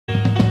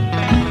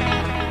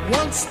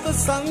once the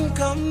sun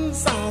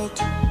comes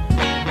out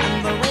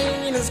and the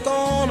rain is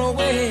gone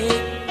away,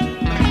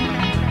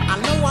 I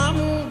know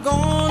I'm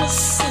gonna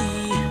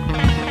see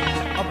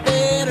a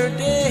better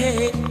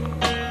day.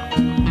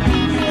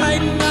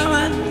 Right now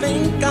I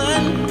think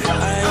I'm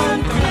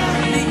crying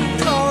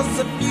because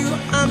of you.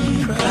 I'm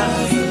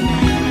crying.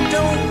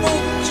 Don't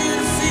want you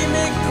to see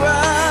me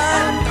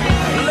cry.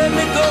 Let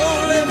me go,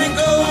 let me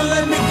go,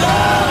 let me go.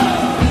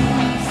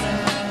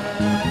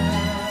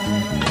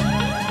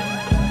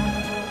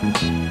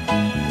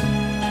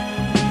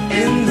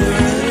 In the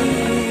rain,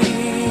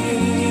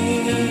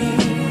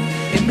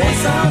 it may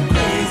sound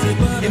crazy,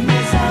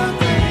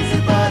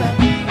 but I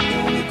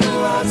wanna go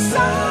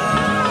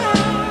outside.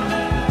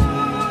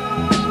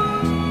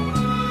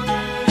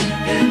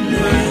 In the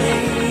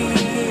rain,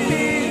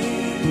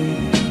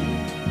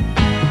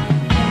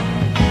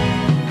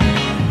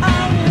 I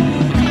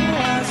wanna go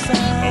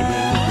outside.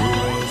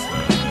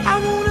 I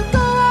wanna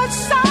go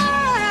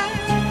outside.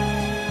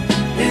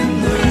 In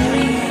the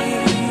rain.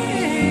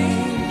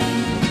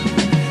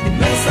 It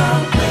may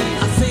sound crazy,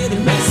 I said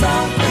it may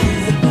sound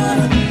crazy, but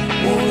I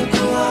wanna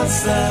go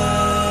outside.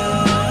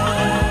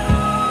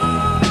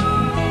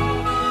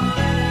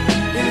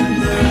 In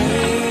the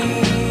rain,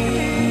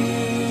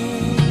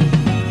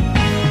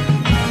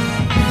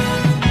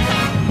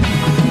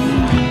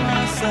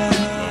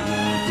 outside.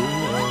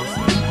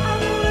 I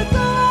wanna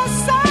go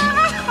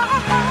outside.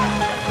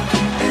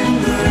 In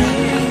the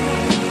rain,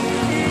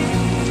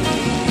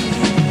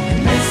 it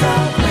may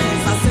sound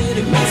crazy, I said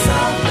it may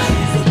sound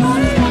crazy, but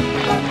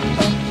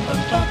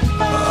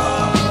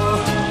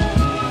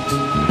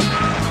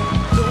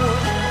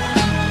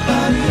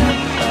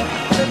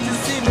let you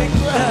see me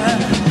cry.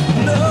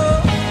 No.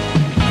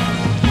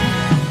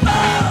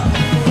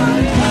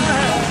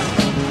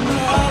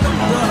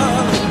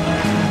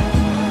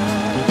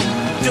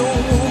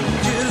 Don't want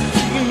you to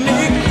see me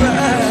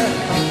cry.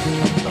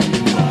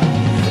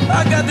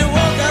 I got to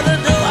walk out the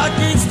door. I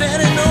can't stand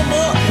it no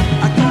more.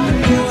 I got to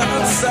go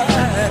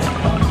outside.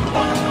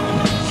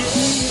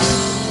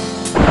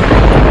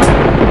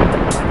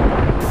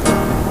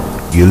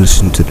 You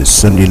listen to the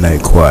Sunday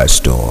Night Quiet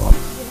Storm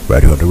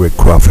right here on the Rick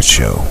Crawford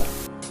Show.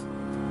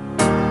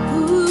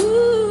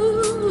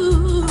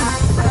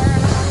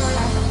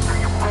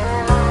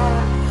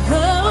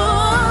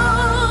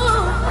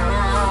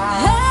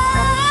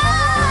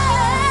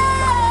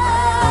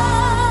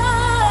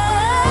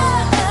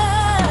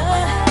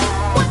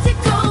 What's it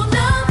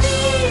gonna be?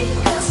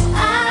 'Cause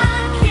I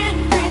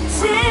can't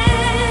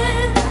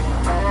pretend.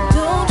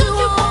 Don't you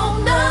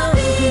wanna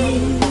be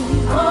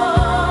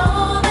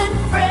more than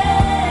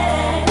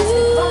friends?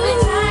 Hold me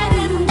tight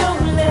and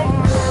don't let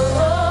go.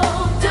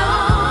 Don't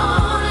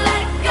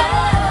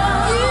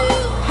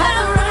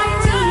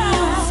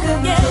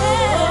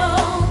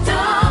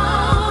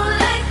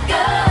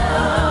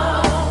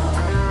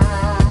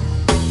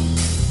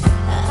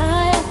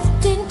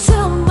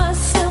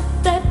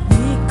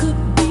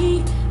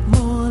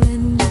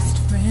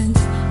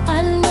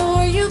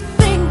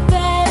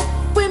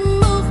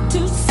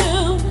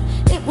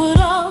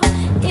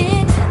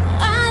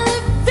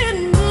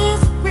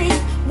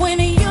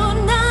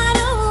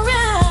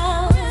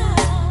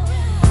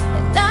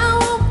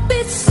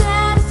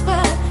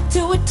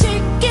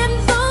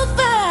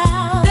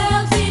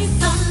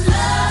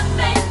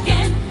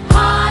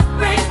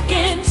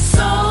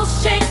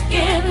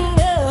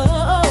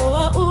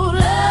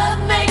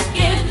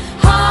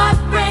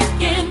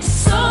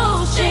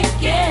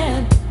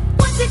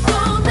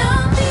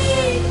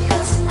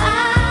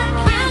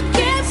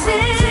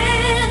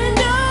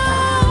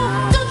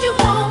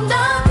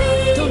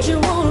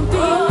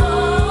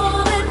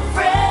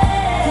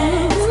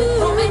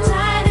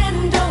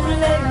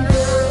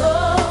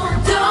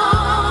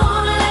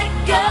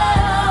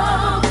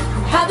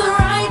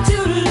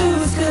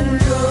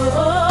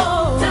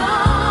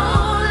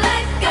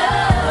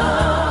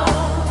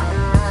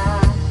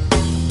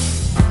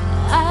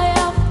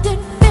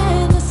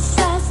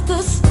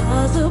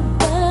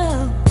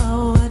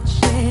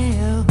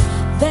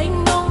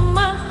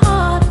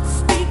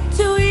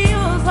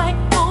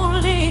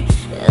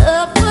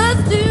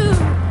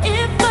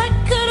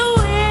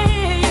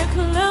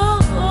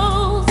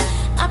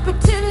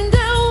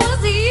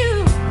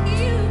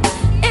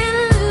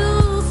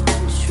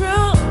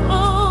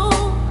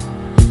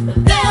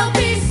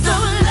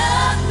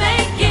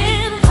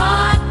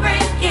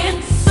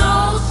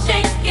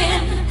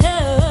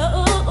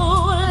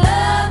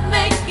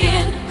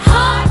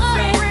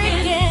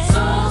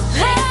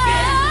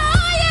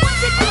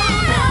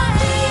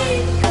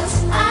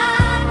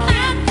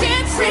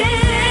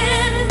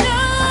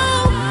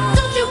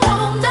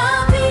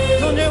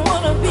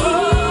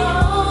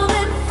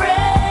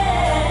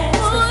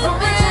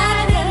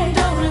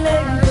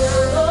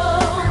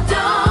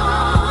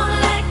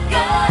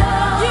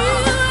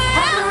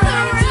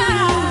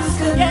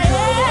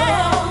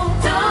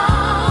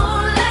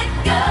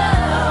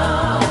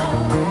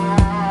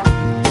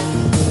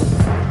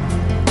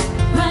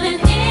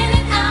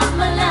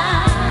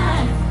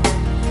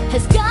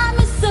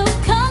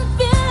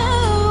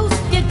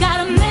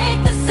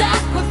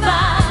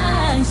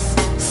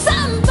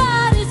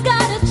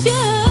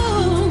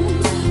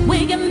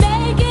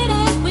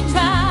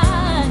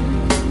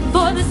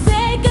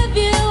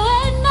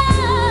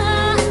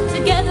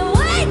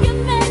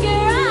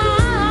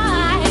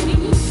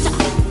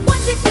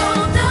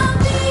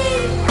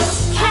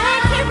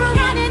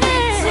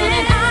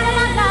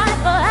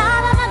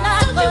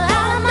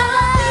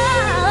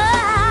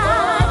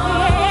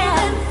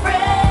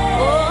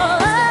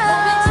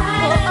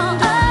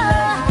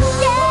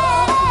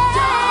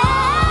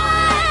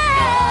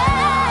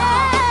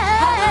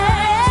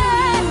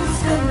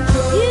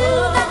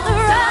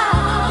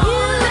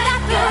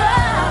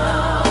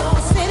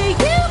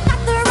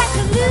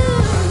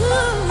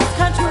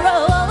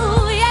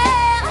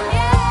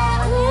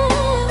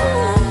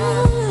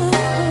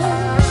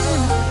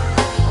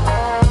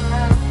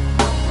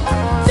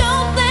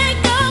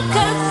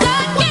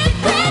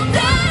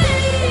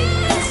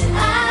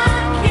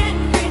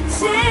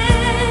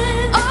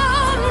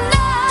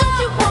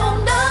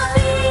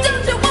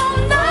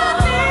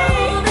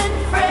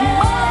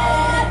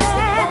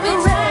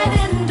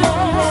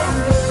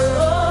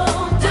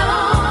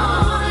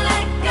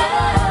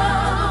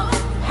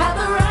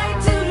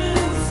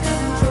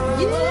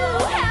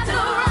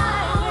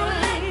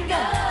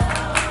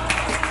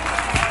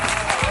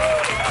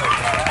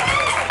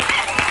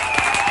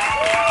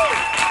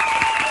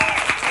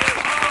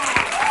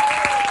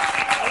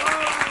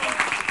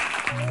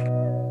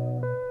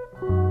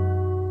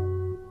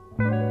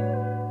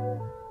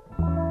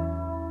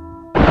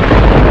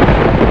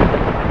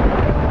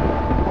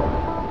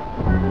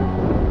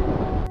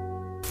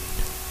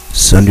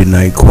Sunday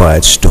Night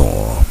Quiet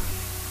Storm.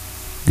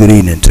 Good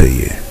evening to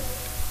you.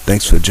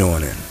 Thanks for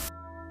joining.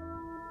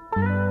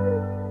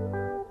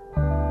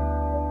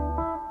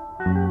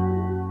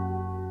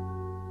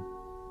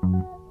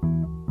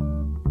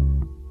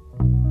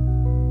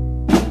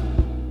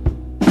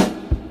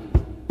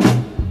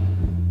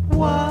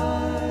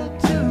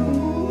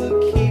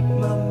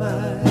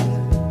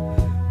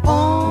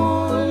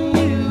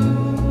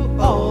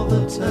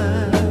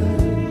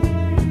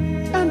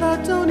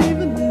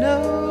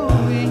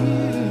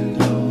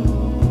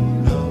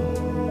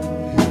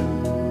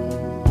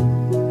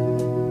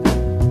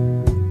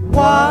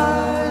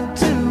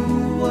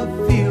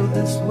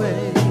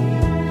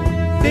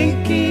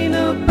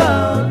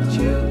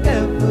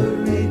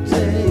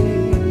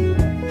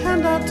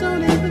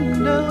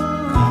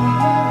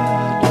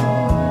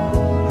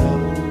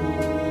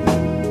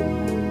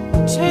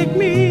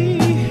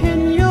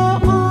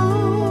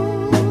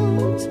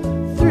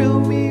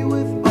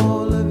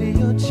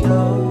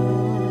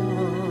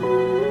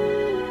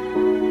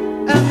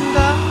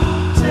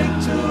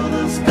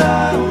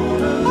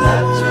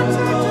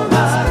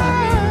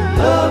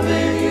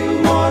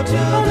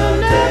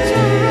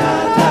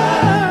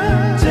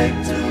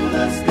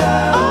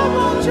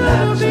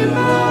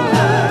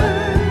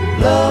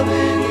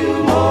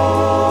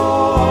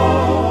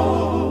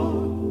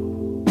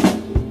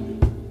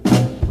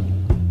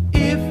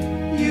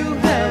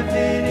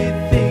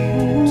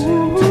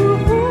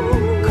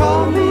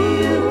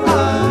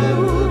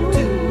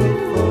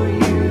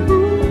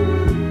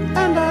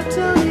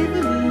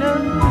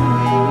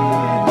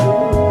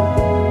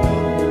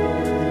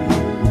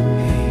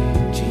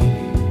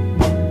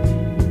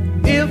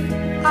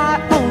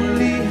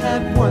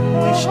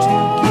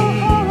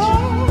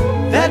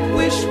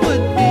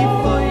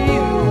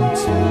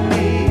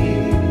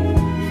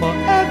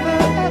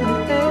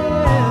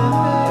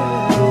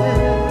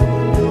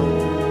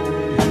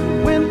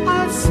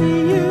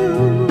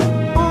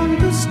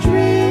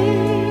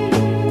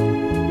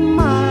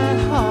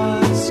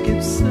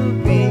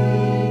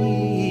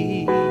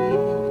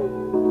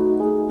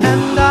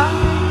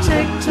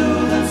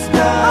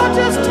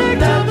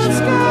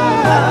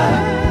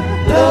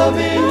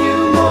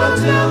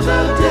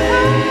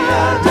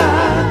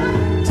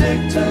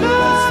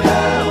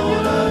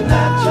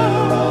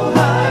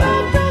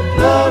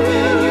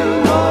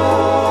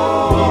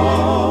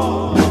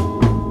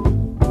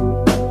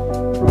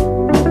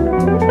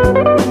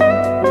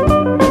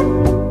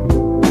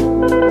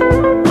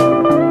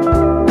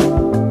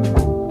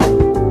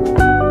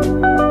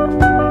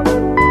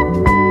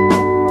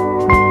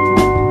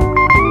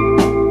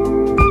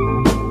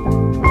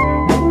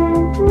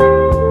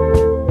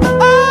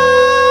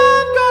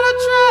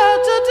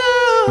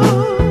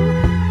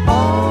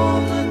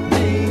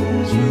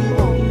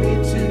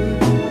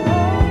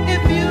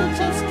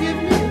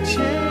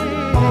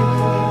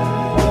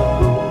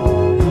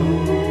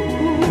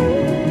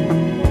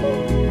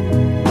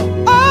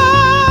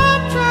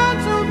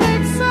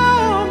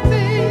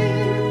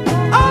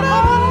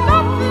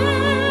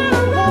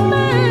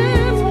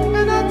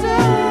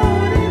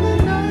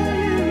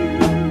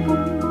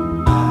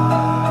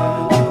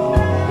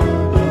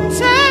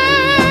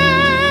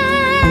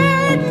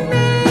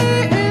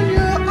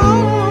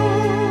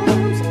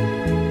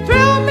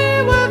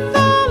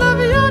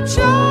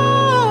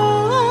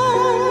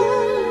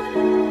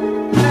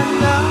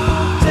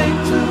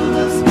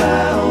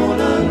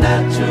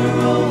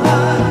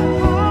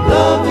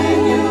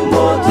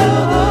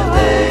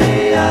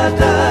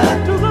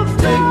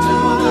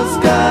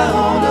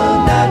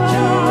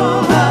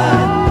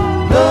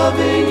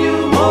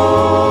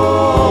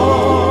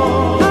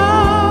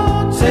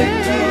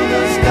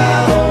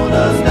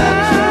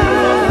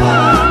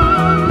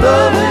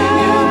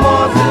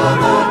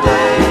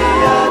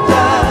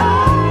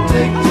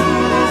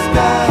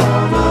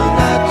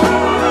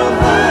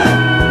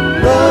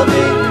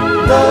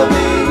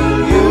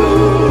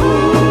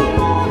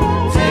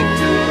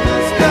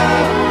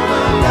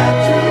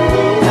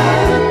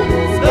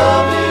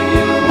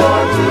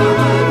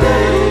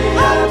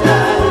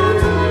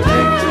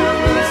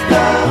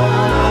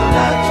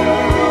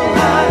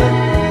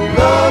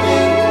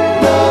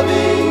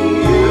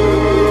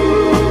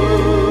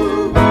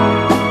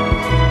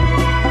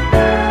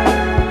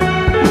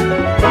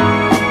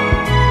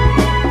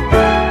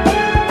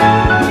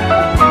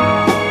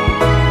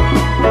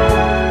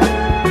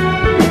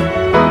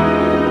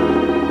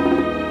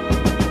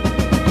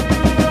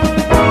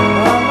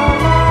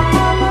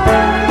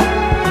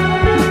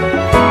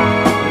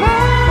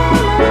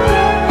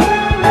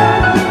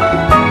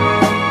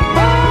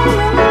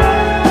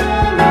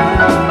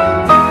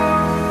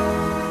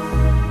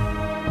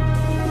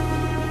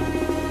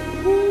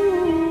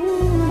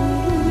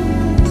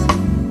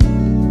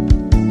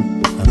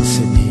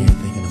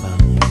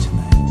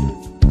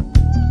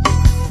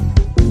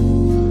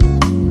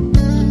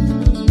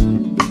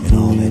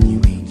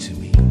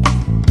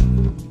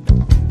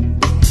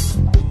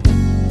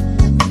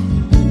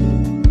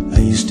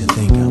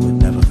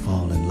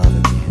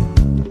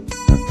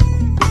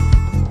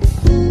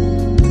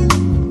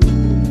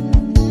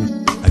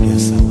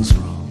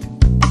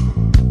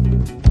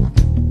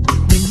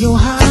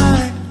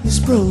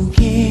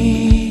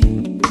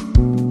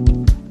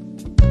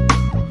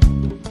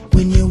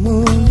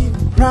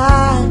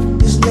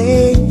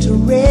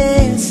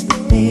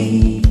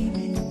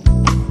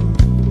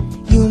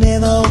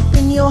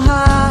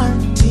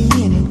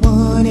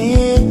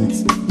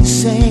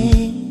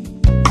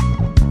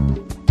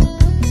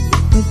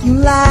 You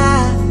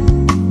lie,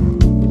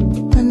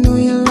 I know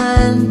you're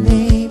lying,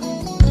 baby.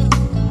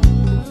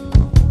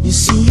 You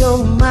see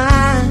your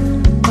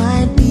mind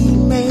might be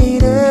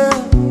made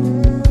up,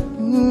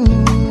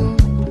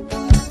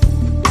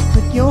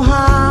 but your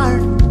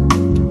heart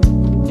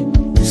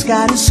has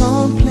got its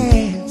own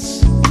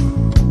plans.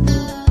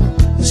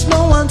 There's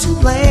no one to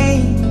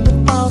blame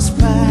but false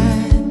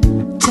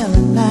pride,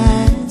 telling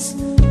lies,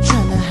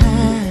 trying to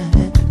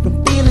hide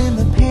from feeling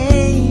the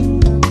pain.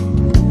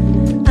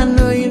 I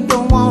know you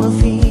don't wanna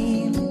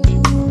feel.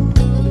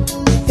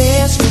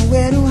 There's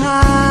nowhere to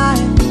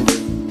hide.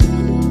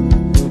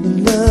 The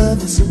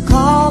love is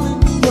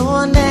calling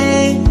your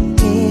name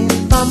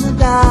from the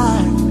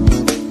dark.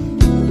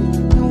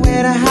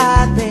 Nowhere to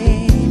hide,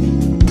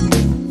 baby.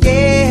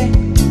 Yeah,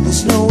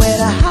 there's nowhere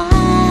to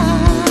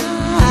hide.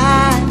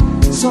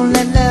 So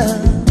let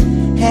love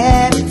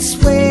have its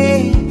way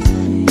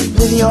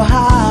with your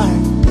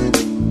heart.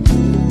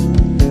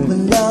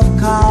 When love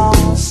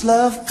calls,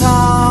 love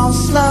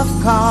calls, love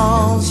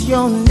calls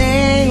your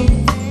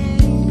name.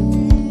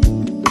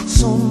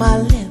 It's on my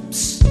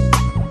lips,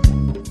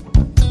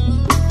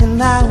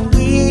 and I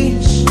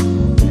wish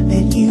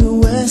that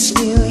you were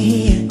still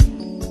here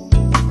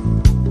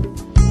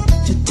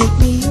to take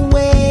me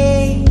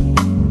away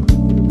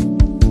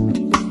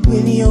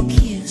with your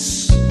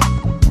kiss,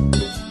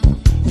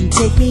 and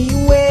take me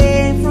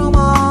away from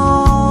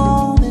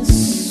all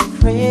this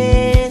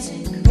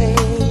crazy,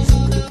 crazy.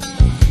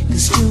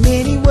 'Cause too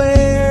many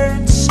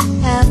words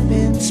have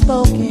been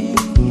spoken,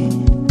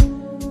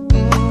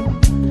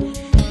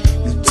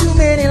 too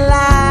many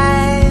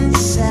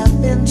lies have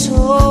been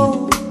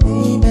told,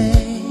 baby.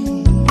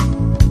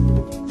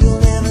 You'll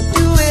never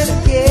do it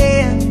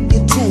again, you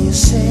tell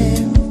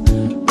yourself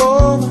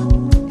over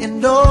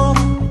and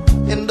over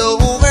and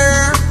over.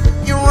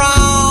 You're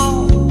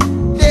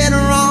wrong, dead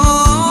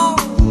wrong,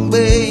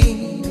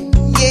 baby.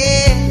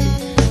 Yeah,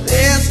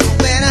 there's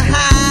nowhere to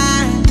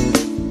hide.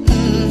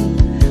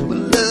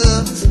 When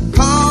love's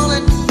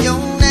calling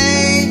your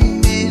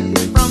name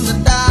from the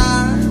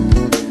dark,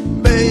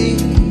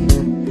 baby.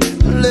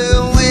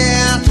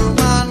 Nowhere to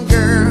run,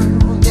 girl.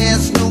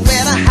 There's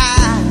nowhere to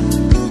hide.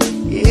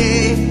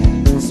 Yeah,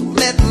 so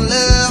let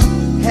love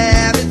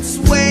have its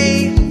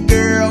way,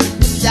 girl.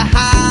 With your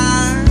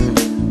heart,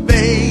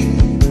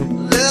 baby.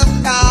 Love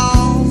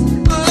calls,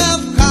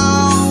 love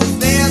calls.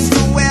 There's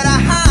nowhere to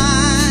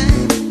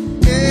hide.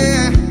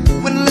 Yeah,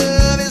 when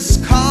love is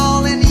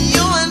calling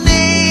your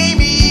name,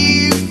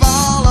 you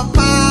fall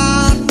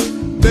apart,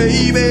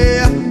 baby.